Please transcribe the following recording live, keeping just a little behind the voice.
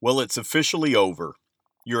Well, it's officially over.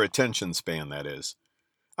 Your attention span, that is.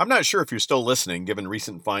 I'm not sure if you're still listening, given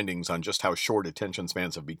recent findings on just how short attention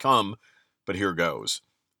spans have become, but here goes.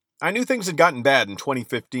 I knew things had gotten bad in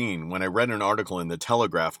 2015 when I read an article in The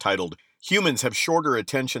Telegraph titled, "Humans Have Shorter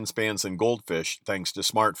Attention Spans Than Goldfish Thanks to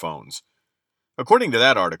Smartphones." According to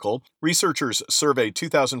that article, researchers surveyed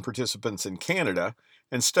 2,000 participants in Canada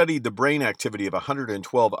and studied the brain activity of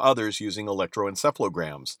 112 others using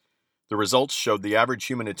electroencephalograms. The results showed the average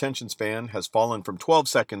human attention span has fallen from 12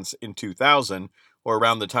 seconds in 2000, or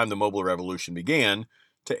around the time the mobile revolution began,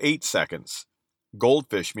 to 8 seconds.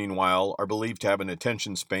 Goldfish, meanwhile, are believed to have an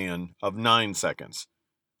attention span of 9 seconds.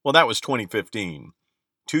 Well, that was 2015.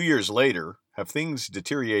 2 years later, have things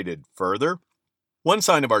deteriorated further? One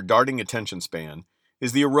sign of our darting attention span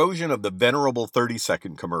is the erosion of the venerable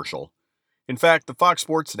 30-second commercial. In fact, the Fox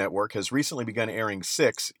Sports Network has recently begun airing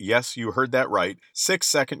 6, yes, you heard that right,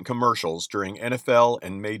 6-second commercials during NFL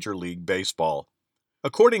and Major League Baseball.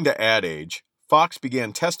 According to Ad Age, Fox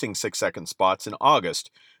began testing 6-second spots in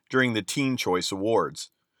August during the Teen Choice Awards.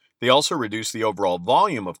 They also reduced the overall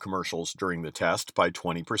volume of commercials during the test by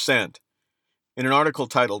 20%. In an article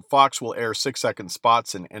titled "Fox Will Air 6-Second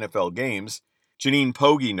Spots in NFL Games," Janine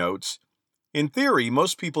Pogge notes, "In theory,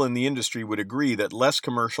 most people in the industry would agree that less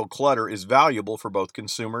commercial clutter is valuable for both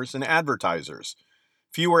consumers and advertisers.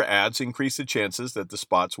 Fewer ads increase the chances that the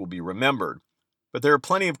spots will be remembered. But there are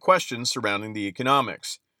plenty of questions surrounding the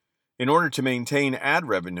economics. In order to maintain ad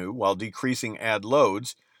revenue while decreasing ad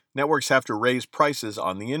loads, networks have to raise prices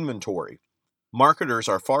on the inventory. Marketers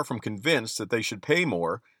are far from convinced that they should pay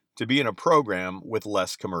more to be in a program with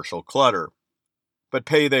less commercial clutter. But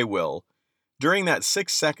pay they will. During that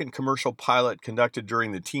 6-second commercial pilot conducted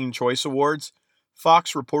during the Teen Choice Awards,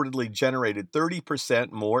 Fox reportedly generated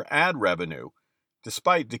 30% more ad revenue,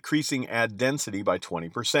 despite decreasing ad density by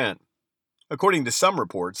 20%. According to some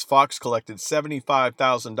reports, Fox collected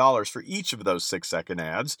 $75,000 for each of those 6-second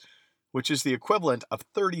ads, which is the equivalent of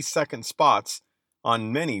 30-second spots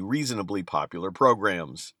on many reasonably popular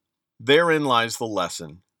programs. Therein lies the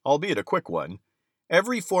lesson, albeit a quick one.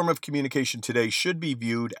 Every form of communication today should be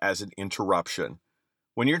viewed as an interruption.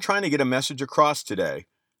 When you're trying to get a message across today,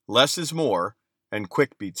 less is more, and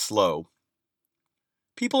quick beats slow.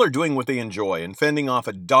 People are doing what they enjoy and fending off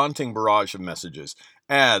a daunting barrage of messages,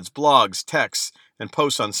 ads, blogs, texts, and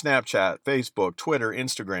posts on Snapchat, Facebook, Twitter,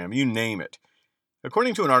 Instagram, you name it.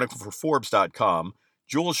 According to an article for Forbes.com,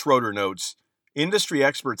 Jules Schroeder notes, industry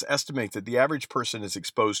experts estimate that the average person is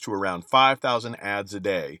exposed to around 5,000 ads a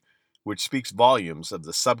day, which speaks volumes of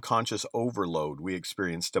the subconscious overload we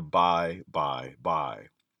experience to buy.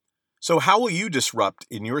 So how will you disrupt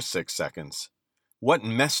in your 6 seconds? What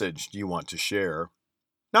message do you want to share?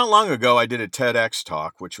 Not long ago, I did a TEDx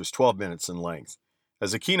talk, which was 12 minutes in length.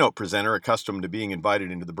 As a keynote presenter accustomed to being invited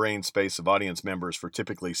into the brain space of audience members for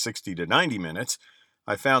typically 60 to 90 minutes,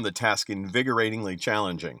 I found the task invigoratingly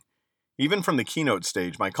challenging. Even from the keynote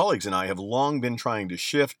stage, my colleagues and I have long been trying to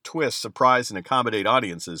shift, twist, surprise, and accommodate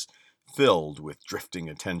audiences filled with drifting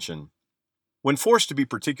attention. When forced to be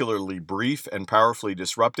particularly brief and powerfully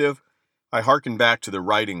disruptive, I hearken back to the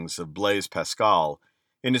writings of Blaise Pascal.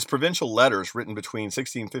 In his provincial letters written between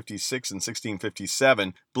 1656 and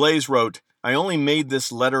 1657, Blaise wrote, "I only made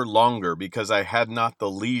this letter longer because I had not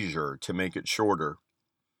the leisure to make it shorter."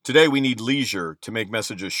 Today we need leisure to make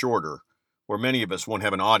messages shorter, or many of us won't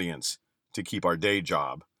have an audience to keep our day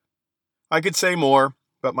job. I could say more,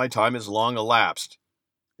 but my time is long elapsed.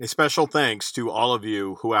 A special thanks to all of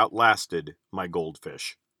you who outlasted my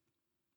goldfish.